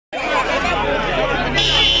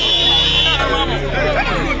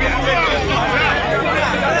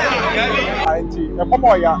anti e come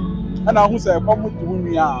oya and I who say come to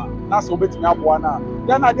me na so betimi aboa na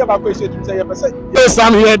then I dey back say to say Yes,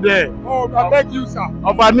 I'm here there. oh I beg you sir.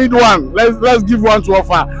 If I need one, let's give one to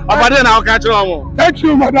offer. If then I'll catch one. Thank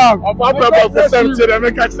you madam. If I prepare for 70, then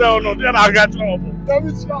I catch one. Then I'll catch one.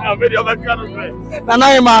 I'm very overcome.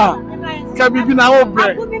 Nanaima, can be na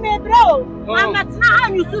obre. I'm not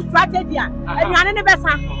how you use strategy. And you are the best.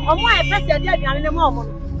 Or more a person than you are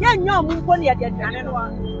more. Yeah, no, I'm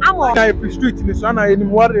on the street in the sun and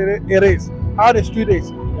what it is. How the street is.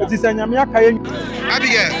 It is a Yamia Kayan.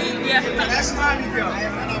 Abigail. That's not Abigail.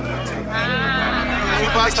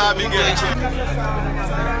 Pastor Abigail.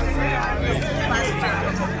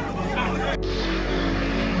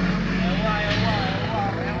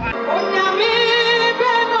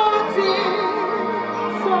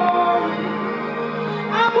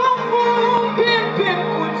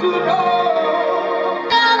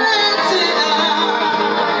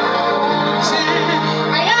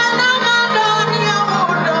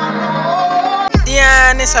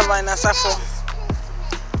 Savannah Safo.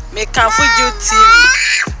 Make can for Jude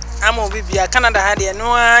TV. I'm a baby. Canada had a no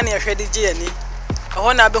one near Freddy Jenny. I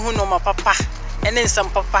want to be who know my papa, and then some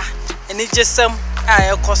papa, and it's just some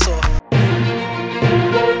I also.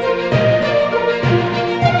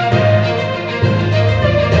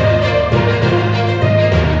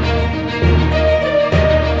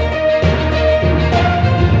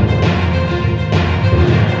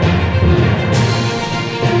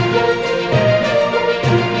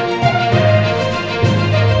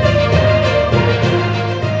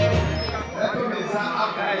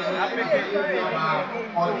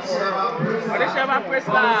 Odehyieba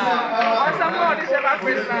Priscilla. What's up, Odehyieba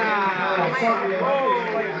Priscilla?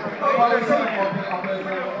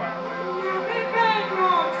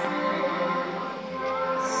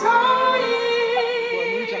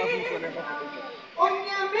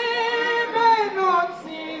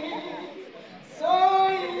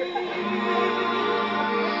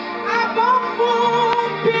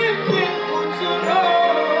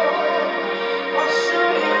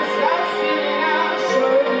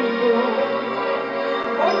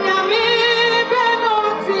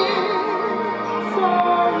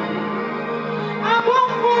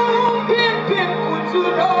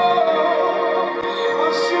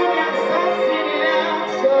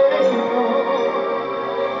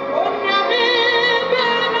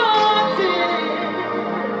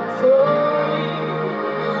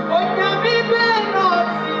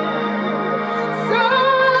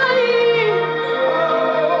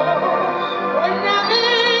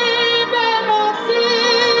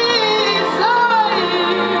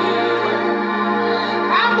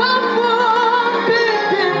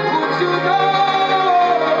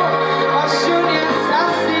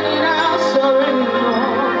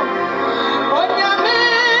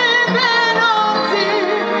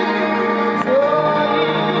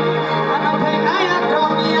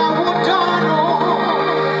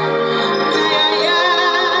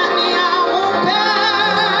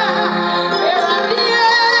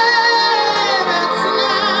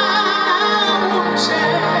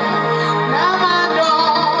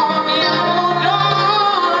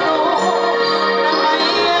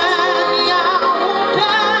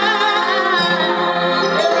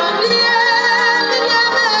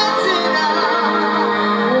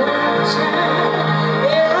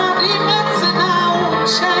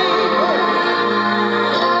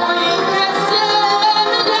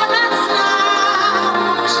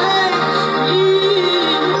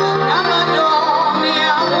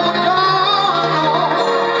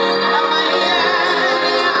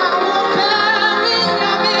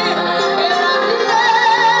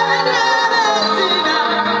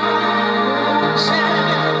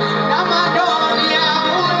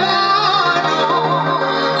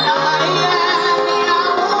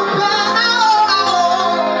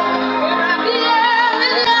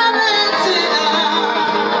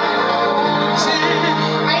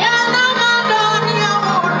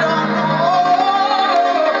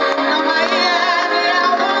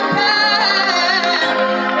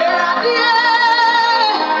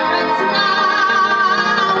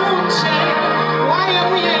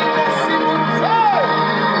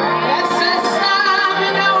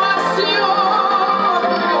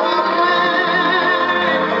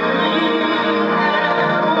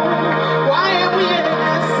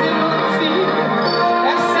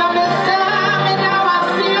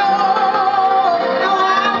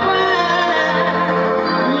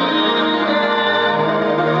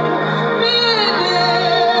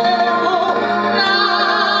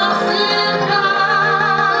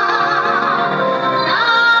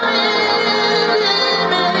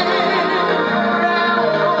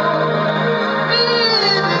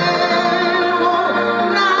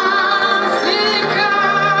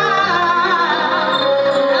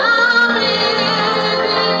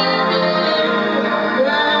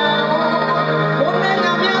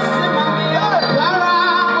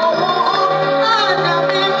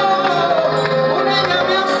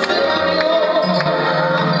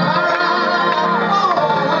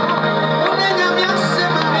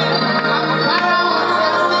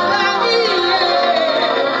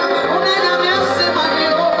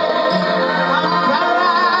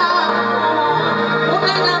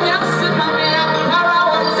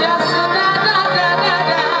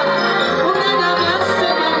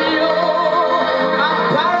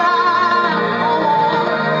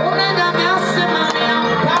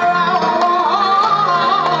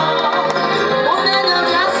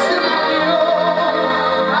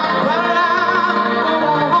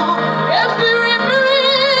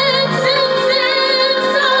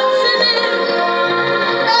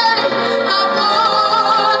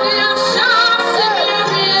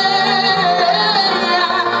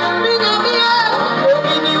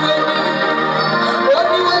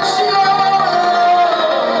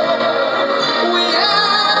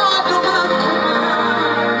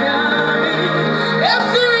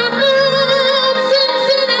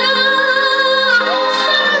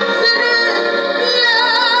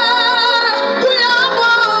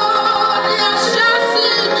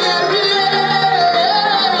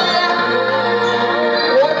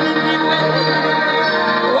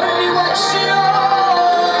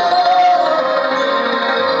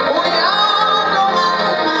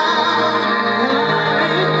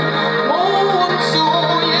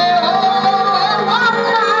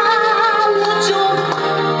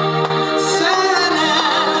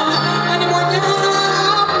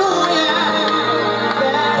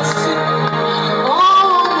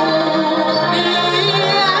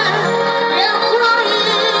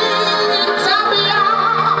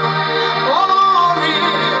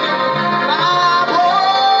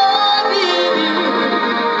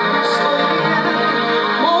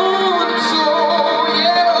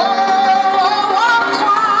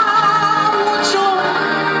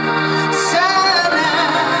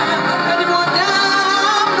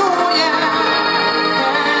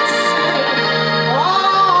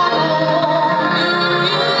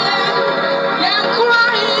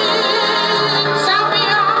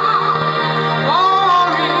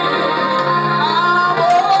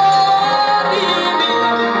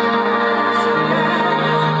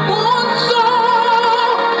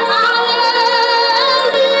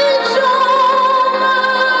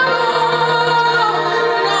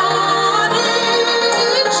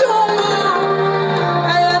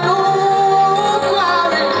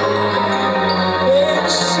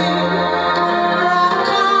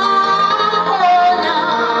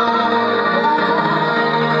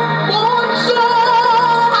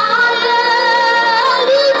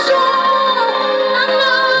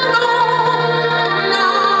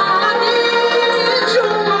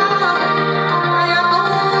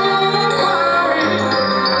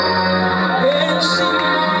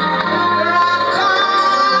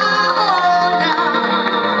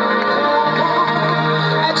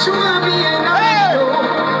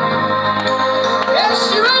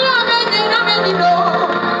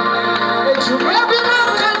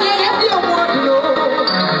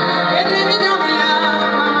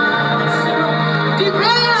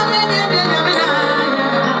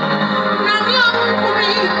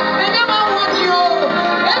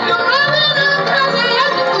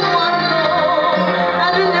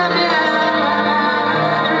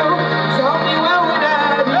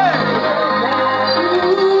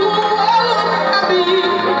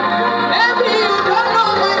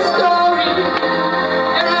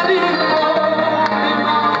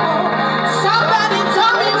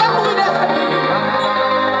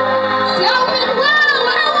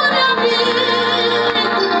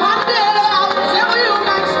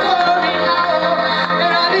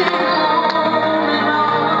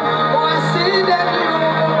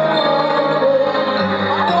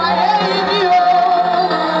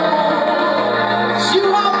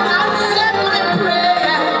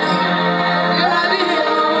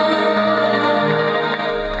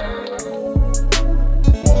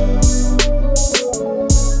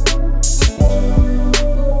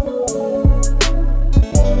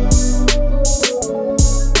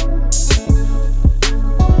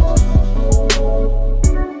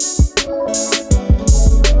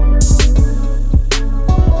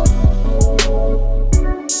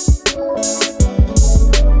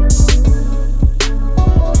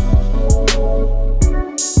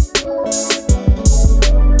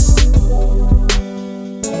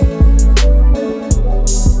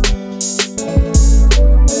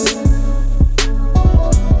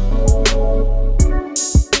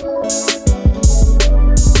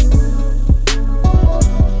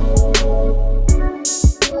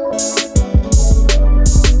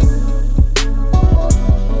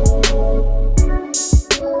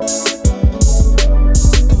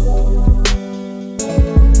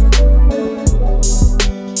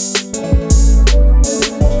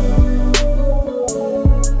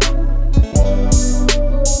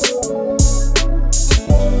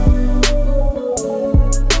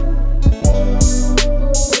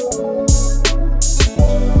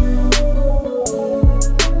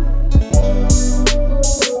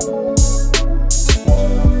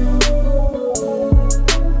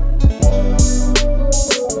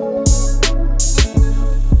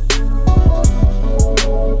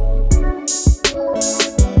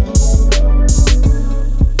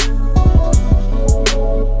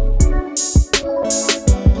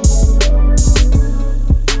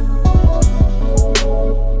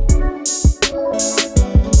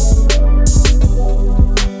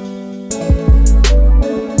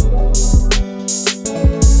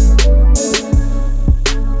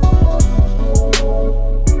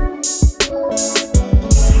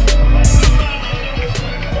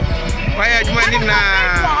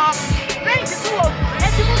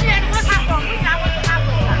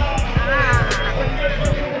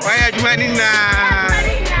 Ajumanina.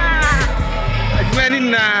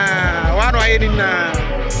 Ajumanina. What are you in?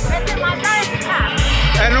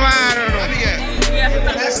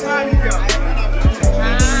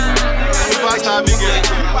 Superstar Abigail.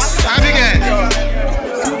 Abigail.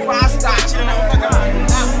 Superstar.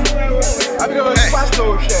 Abigail.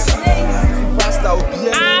 Superstar.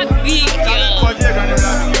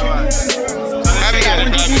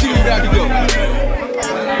 Abigail.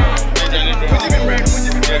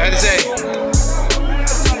 Let's say.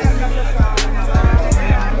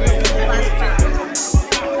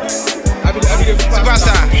 Abigail.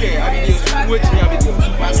 Superstar.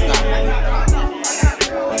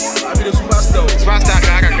 Superstar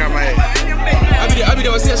kaka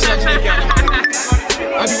Abigail was here to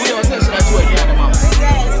Abigail was here to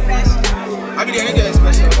Abigail is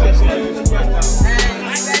special.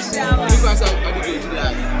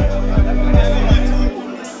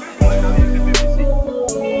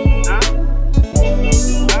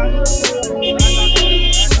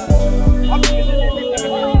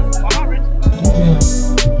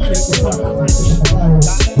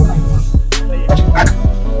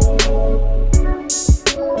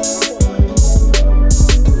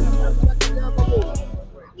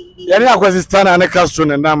 Yani akwasi Stunna and Castro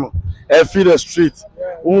and Nam feed the street.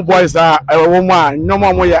 Boys are a woman, no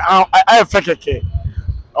more. I fake.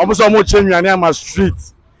 Almost almost change your name as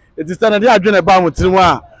street. It is Stunna. They are doing a bomb with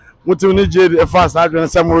Mutuni Jade, a fast adrenaline,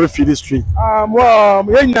 somewhere feed the street. Well,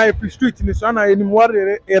 free street in the sun, and what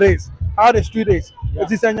it is, how the street is. It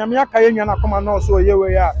is a Yamia Kayana command also here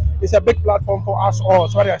we are. It's a big platform for us all.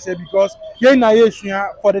 Sorry, I say because here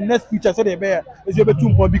for the next future, say they bear is a bit too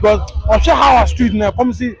important because I'm sure how our street now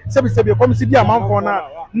come see, come see the amount for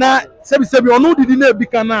now. Now, Sebi, no did not be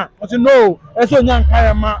cana. I say no, that's a young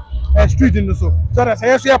Kayama street in the so. So that's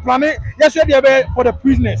yes, you are planning. Yes, you are for the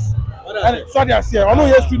prisoners. Sorry, I say I know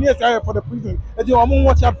yes, street for the prison. As you are more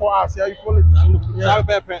watch out for us. You follow it.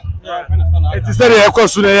 It is very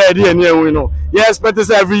costly idea near we know. Yes, but it's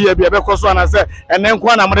every year be a because one I say, and then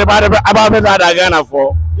one I'm about that again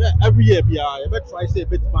for. Yeah, every year be a bet try say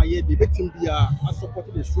bet my year, the victim be a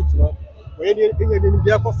supporting the street law. When you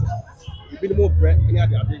be a coffee, you be more bread, any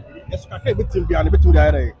other. Yes, I can't victim be a bit to the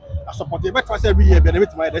area. I support the bet twice every year, but every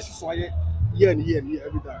my that's why year and year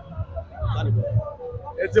every time.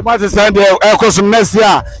 It's about to send the air next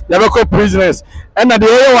year. You have a prisoners. And the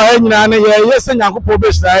yes, and Yanko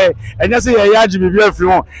Pobes, and yes, Yaji be if you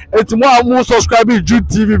want. It's more subscribing Jude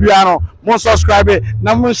TV piano, more subscribing.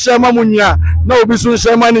 Namun Shema Munya, no be soon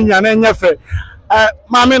Shaman in Yan and Yafe.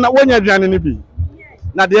 Mammy, when you're joining me.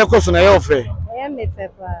 Now the echoes on a fair. I am a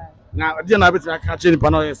pepper. Now, I didn't have it like catching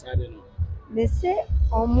Panoyas. I don't know. They say,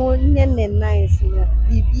 nice.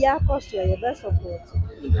 Bibia cost your best support.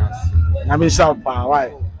 I mean, shout power.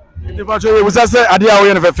 Why? We just say, Adia,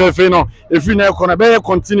 if you never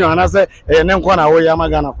continue, and I say, and then corner away,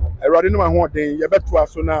 Yamagana. I already know my whole day. You better to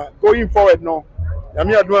us so now. Going forward, no.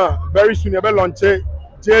 Yamia doing very soon. You better launch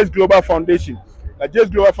JS Global Foundation. The JS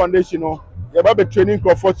Global Foundation, no. You better training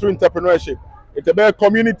for through entrepreneurship. It's a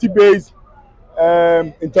community-based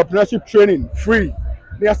entrepreneurship training, free.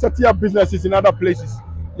 They are setting up businesses in other places.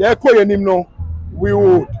 Yeah, we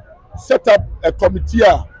would set up a committee.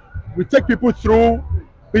 We take people through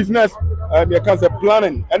business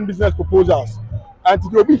planning and business proposals. And to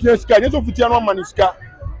do business, yes, official money ska.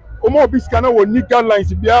 Omo biska na we need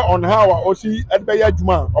guidelines on how or see at Beya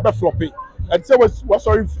Juma or floppy. And say was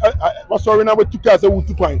sorry now we took us a wood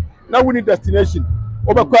to point. Now we need destination.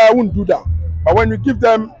 I won't do that. But when we give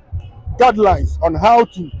them guidelines on how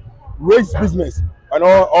to raise business and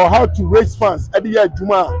or how to raise funds at the year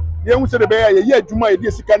Juma, then we say the year Juma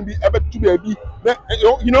can be able to be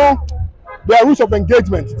you know, there are rules of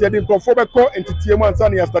engagement. They are conform entity and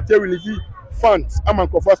start releasing funds among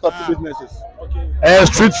start businesses.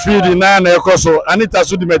 Street feed in nine so Anita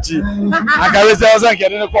Sudimechi. Akabenezer was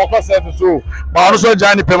getting a call service so, but also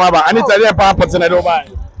Johnny Pemaba. Anita didn't pay and I don't buy.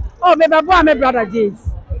 Oh, my brother James.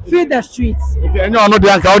 Feed the streets. If you know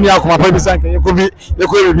the uncle, you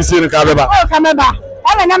could be seen in Kabeba. Oh, Kameba.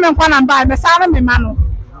 I am one and buy Messana Mano.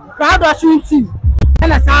 Crowd was shooting.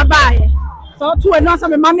 And as I buy. So, to announce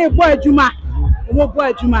a money boy Juma.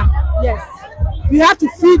 Yes. We have to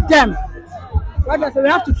feed them. We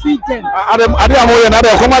have to feed them. I don't know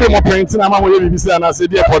another commodity printing. I'm going to be saying, I said,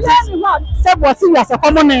 dear, say what's in as a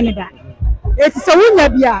common name. It's a winner.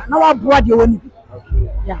 Now I brought you one.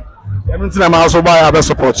 Yeah. Everything I'm also buy a best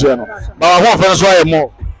support you. But I want to try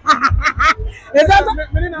more. Is that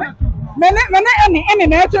many now?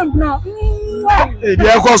 If you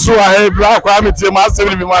are so I black, I'm a team, I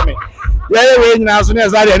say, mommy. Yeah, we nyina so na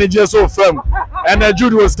Zaria ni je so firm. And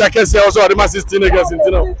Jude was takese also the 16 Naggaz,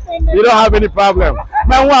 you know. You don't have any problem.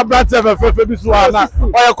 Man who brand ever be so na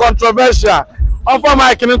or controversial. Offer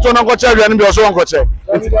my kin to na go check and be also go check.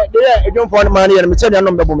 They don't find money and me tell you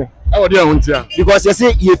no be me. Oh dear huntia. Because you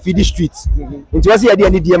say you feed the street. Nti we say dey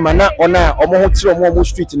any dey man na ona omo ho kire omo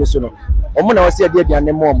street ni so no. Omo na we say dey dey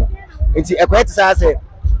mo omo. Nti ekwet say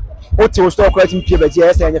what you store quite in people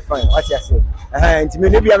just any fine. What you say? Nti me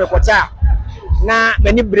no bia me kwacha. Na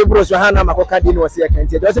many brebro so ha na makoka dey no say kan.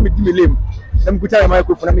 Nti dey say me di me lem. Na me kuta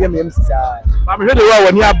microphone na me yam sisa. Ba me hwede wa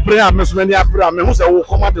wani abre a me so mani abre a me hu say wo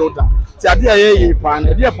koma de oda. Ti ade a ye pan,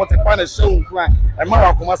 ade a pote pan na show nkwa. E ma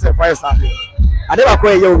wa koma say fire star. Ade ba ko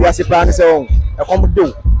ye obi ase pa ne se won. E kom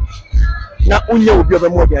do. Na unye obi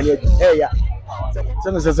obemu obiane adi. Ya.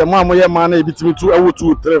 Se mo amoye ma na ebitimi 2 ewo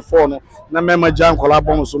 2 3 4 no na mema jan kola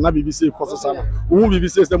bom so na BBC koso sana wo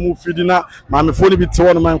BBC se mo fidi na ma me phone bi te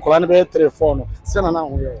won man kola na be 3 4 no se na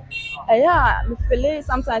ho ye me feel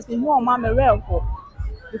sometimes me who ma me real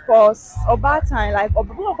because about time like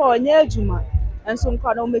obo ko onye adwuma enso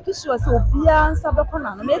nkwa na o make sure say obia nsa be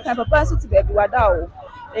kona no make papa so ti be bi wada o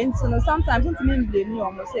enti no sometimes don't me blame me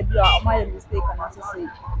o mo say bia o my mistake and say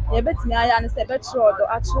ye betimi aya ne say be tro do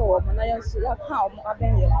a tro o mo na yenso ya ka o mo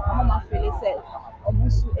abenye o ma feel say o mo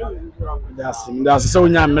su that's so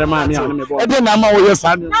nya mere ma me ane me bo e dey na ma wo ye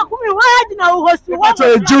sa ni na kumi wa di na wo hostu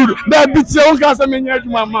wo Jude na biti o ka say me nya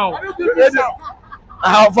adwuma ma o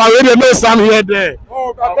of I already know some here there.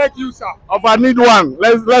 Oh, thank you, sir. If I need one,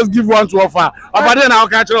 let's give one to offer. Of then I'll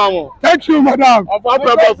catch one. Thank you, madam. Of our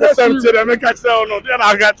people for 70, they make catch one. Then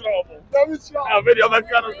I'll catch one. I'm very of a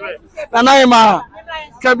kind of bread. Nanaima,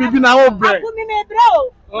 can be now bread.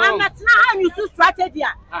 I'm not how you use strategy.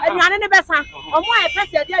 And you're in the best. Or more, a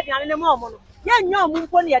person, you're in the moment. You're no moon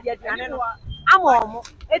pony at the end. I'm on.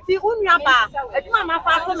 It's the Unyaba. It's my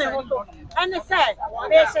father. And they said,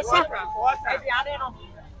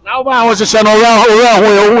 now I was a channel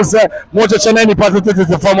around who said, more to channel any part of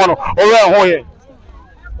the form around Hoye.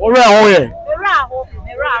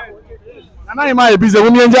 And I might be the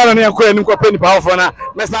women and Queen Penny Power for now.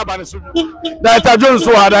 Mess up on the Data Jones,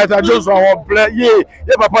 Data Jones, or play ye,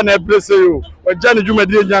 Papa, bless you. But Johnny Juma,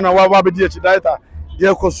 dear Jana, Wabi, dear Data,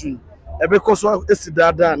 dear Cosu. Because it's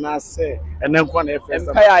Dada, and I say, and then one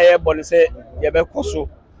Empire Bonnie say, Yabekoso.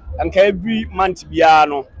 And every month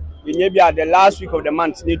biano, you may be at the last week of the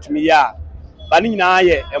month need to me ya. Banina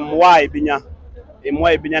and why binya, and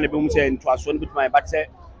why binya bumse and twas one bit my but say,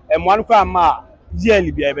 and one crama,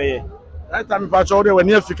 yearly be a that time patch all when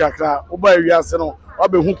near Fika, Oba Yaseno,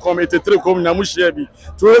 Obe who committed 3 coming Namushebi,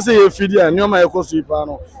 to say a fidya and your my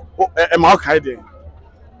cosipano, and Mark hiding.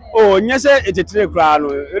 Oh, yes, it's a 3 crown,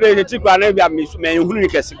 a 3 crown, maybe I miss me who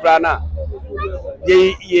can see Prana.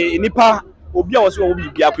 Ye nipa. Obi a wo obi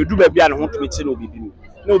bia kwedu ba bia ne ho tumi no bibi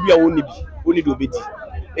na obi a woni do bedi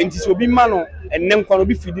enti so obi ma no ennem kwa no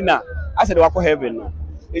bi fidi na ase de wakọ heaven no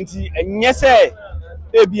enti enye se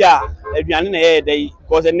e bia aduane na ye dey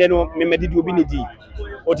because enne no me medidi obi ne di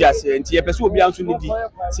o di ase enti ye pese obi anso ne di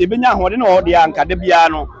se benya ahode na o de anka de bia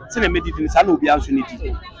no se na medidi sa na obi anso ne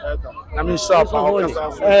di na me shop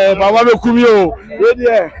baba be kumi o we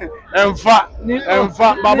dey emfa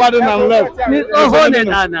baba de na left baba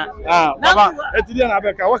etidi na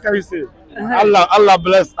abeka what can you say Allah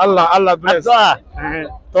bless Allah bless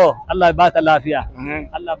to Allah baka lafiya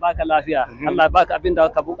Allah baka lafiya Allah baka abinda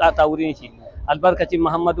ka bukata wurin shi albarkacin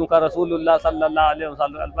Muhammadun ka Rasulullah sallallahu alaihi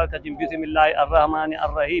wasallam albarkacin bismillahir rahmanir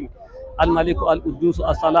rahim الملك القدوس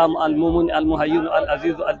السلام المؤمن المهيمن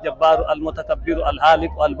العزيز الجبار المتكبر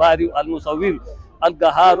الخالق البارئ المصور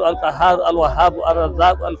القهار القهار الوهاب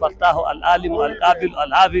الرزاق الفتاح العالم القابل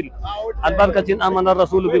الحافظ البركة آمن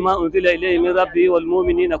الرسول بما أنزل إليه من ربه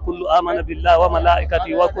والمؤمنين كل آمن بالله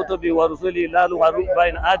وملائكته وكتبه ورسله لا نفرق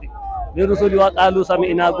بين أحد من رسله وقالوا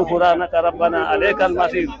سمعنا غفرانك ربنا عليك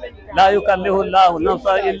المصير لا يكلف الله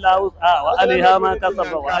نفسا إلا وسعها وعليها ما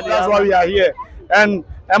كسبت That's why we are here. And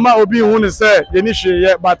Emma Obi who say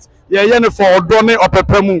the but yeah for Odone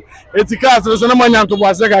Opepemu. It's cast so no man to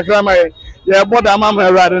was like grandma. Yeah, but I'm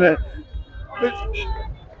rather.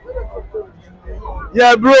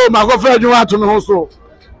 Yeah, bro, my girlfriend you want to me also.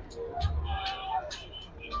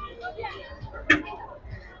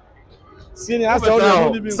 Senior,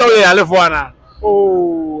 sorry, I left one.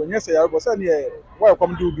 Oh, yes, I was saying,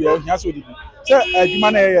 welcome to be here. Yes, we say,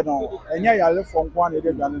 Juma na no, enya ya le from one e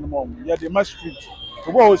dey dwan no mo. Ye dey ma street.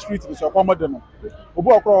 Obo street is so common no.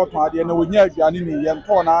 Obo okro oton ade na wonya aduane ni ye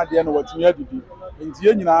nto na ade na watumi adidi. nti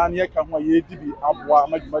ye nyina na ye ka ho ye di bi aboa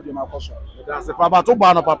madwumadi na akoso that's the papa to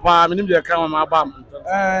ba no papa minim de ka ma ba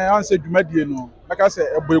an se dwumadie no meka se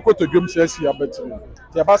eboykoto dwom se asi abetiri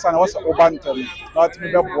ti abasa na wasa obantam na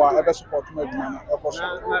atimi beboa ebe support madwuma na akoso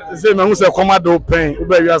ze me hu se komado pen wo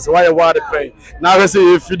ba wiase why ward pen na we say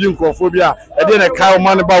ye feeding crofobia e de na ka o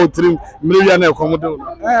man ba otrim mire wia na komado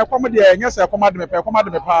komode enye se komado me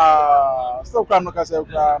pa still kra no ka se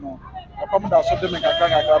kra no komado so de me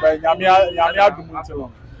kakra ba nyame adum nti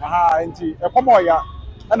no aha nti ekomoya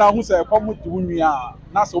na hu se komodo nwua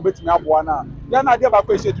na so betimi aboa na ya na de ba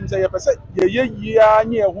ko ehyetum se ye pese ye yia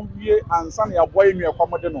anye ehu wie ansa na aboa enu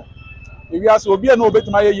ekomodo no ewiase obi na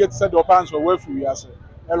obetimi ye tse de opanso wa fi wiase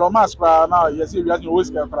elomas kra na ye se wiase no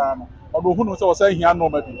weska kra no odo hu no se o se hia no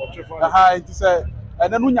ma bi aha nti se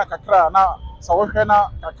ene no nya kakra na sa wo hwe na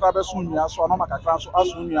kakra be so nwua so na ma kakra so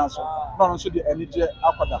aso nwua so no no so de enije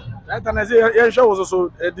akoda right na se ye hwe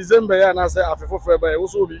so December ya na se afefo fe ba wo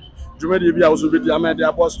so bi dwumadi bi a wo so bi di amade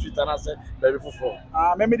abo street na se ba bi fofo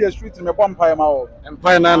me the street me bompa ma wo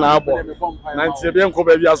empire na abo na ntie bi enko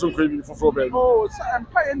ba bi aso nko bi fofo ba bi so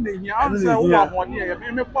empire na hia an se wo ahode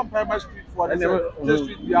ye me bompa ma street for the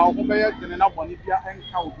street bi a wo be ye de na boni bia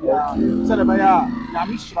enka obi a se de ba ya na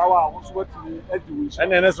mi shirawa wo so watini adi wo so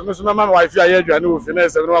ene so me so ma wife ya ye adwane wo fi na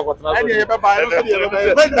se no akotena so ene ye be ba no so de ye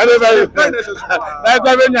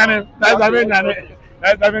be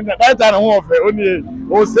That time who fe oni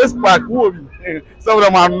o 6 pack who bi so we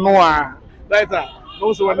ma no a that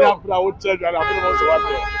no so when am pra o church and after so what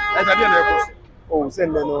that dey na ko oh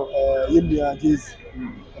send no yemia Jesus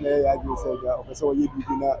na ya ji say ga o so ye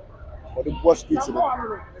bi na o the boss street no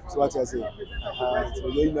so what I say so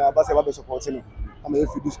yemia ba say ba be support no am e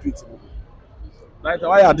feed street no that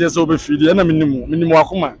why are dey so be feed na minimum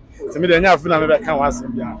akoma se me dey nya afi na me be kan wa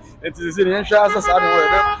asem bia enti se dey hwa asa sa no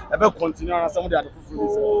e be continue na some dey adefufuru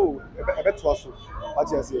oh e be to so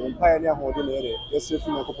what I say empire ni ahode na ere yes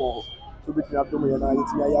fi na kopo so between abdomo ya na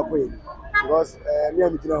yetimi ayakoye because me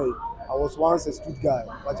am gina here I was once a street guy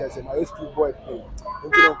what I say my street boy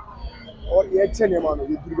you know or ye tell man no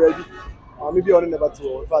be baby me be on never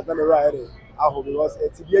to in fact na me right here aho because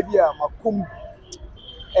eti bia bia makum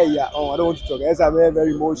yeah I don't want to talk as I'm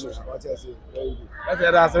very emotional what I say very good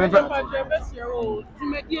that's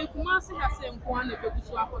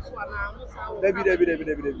Baby,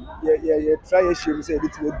 yeah, try a shame say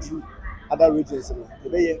it will do other regions.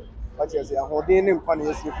 The what you say, I'm holding him funny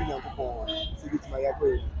as you feel see it my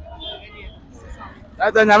way.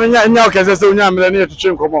 That nya okese se onya amre na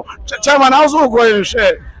etuche nkomo chairman also go in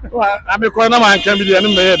share am ko na man kan bi de no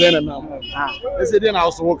me de na e se de na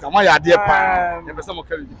also wo ka ma ya de pa e be se mo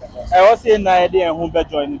carry bi I was saying na de ehun be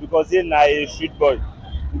join because he na a street boy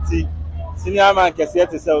nti senior man kese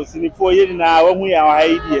te se o sinifo ye na wa hu ya wa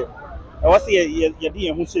idea I was say ye de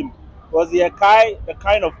ehun shem because the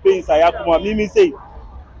kind of pains I akuma me say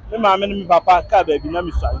me ma me papa ka ba bi na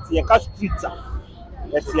me so nti ye ka street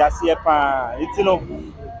let's see pa it's you know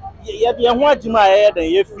ye de ehun adwuma ye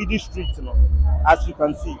den ye feed street no as you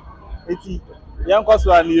can see it's yan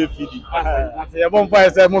kwaso ani ye feed ati ye bon pa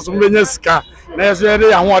say mo so menya sika na ye so ye de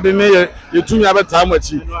ya ho de ne ye tumi abeta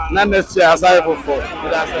amachi na next year asai for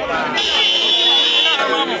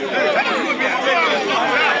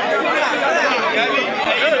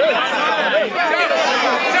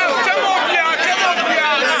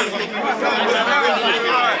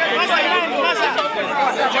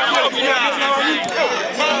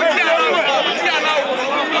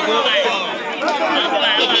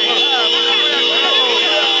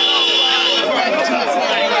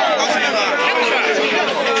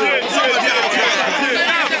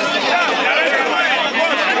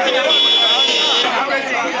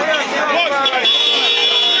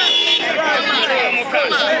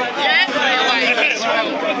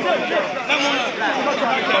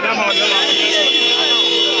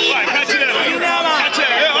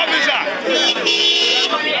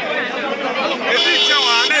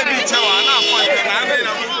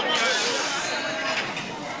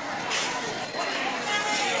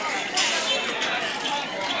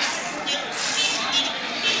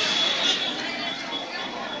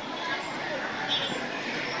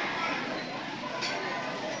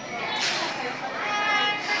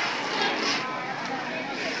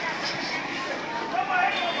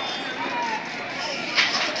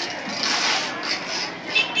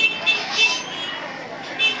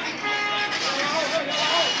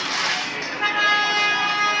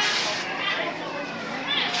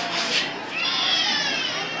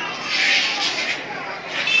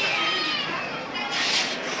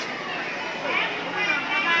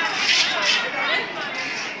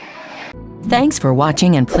Thanks for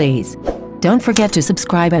watching and please Don't forget to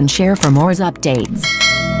subscribe and share for more updates.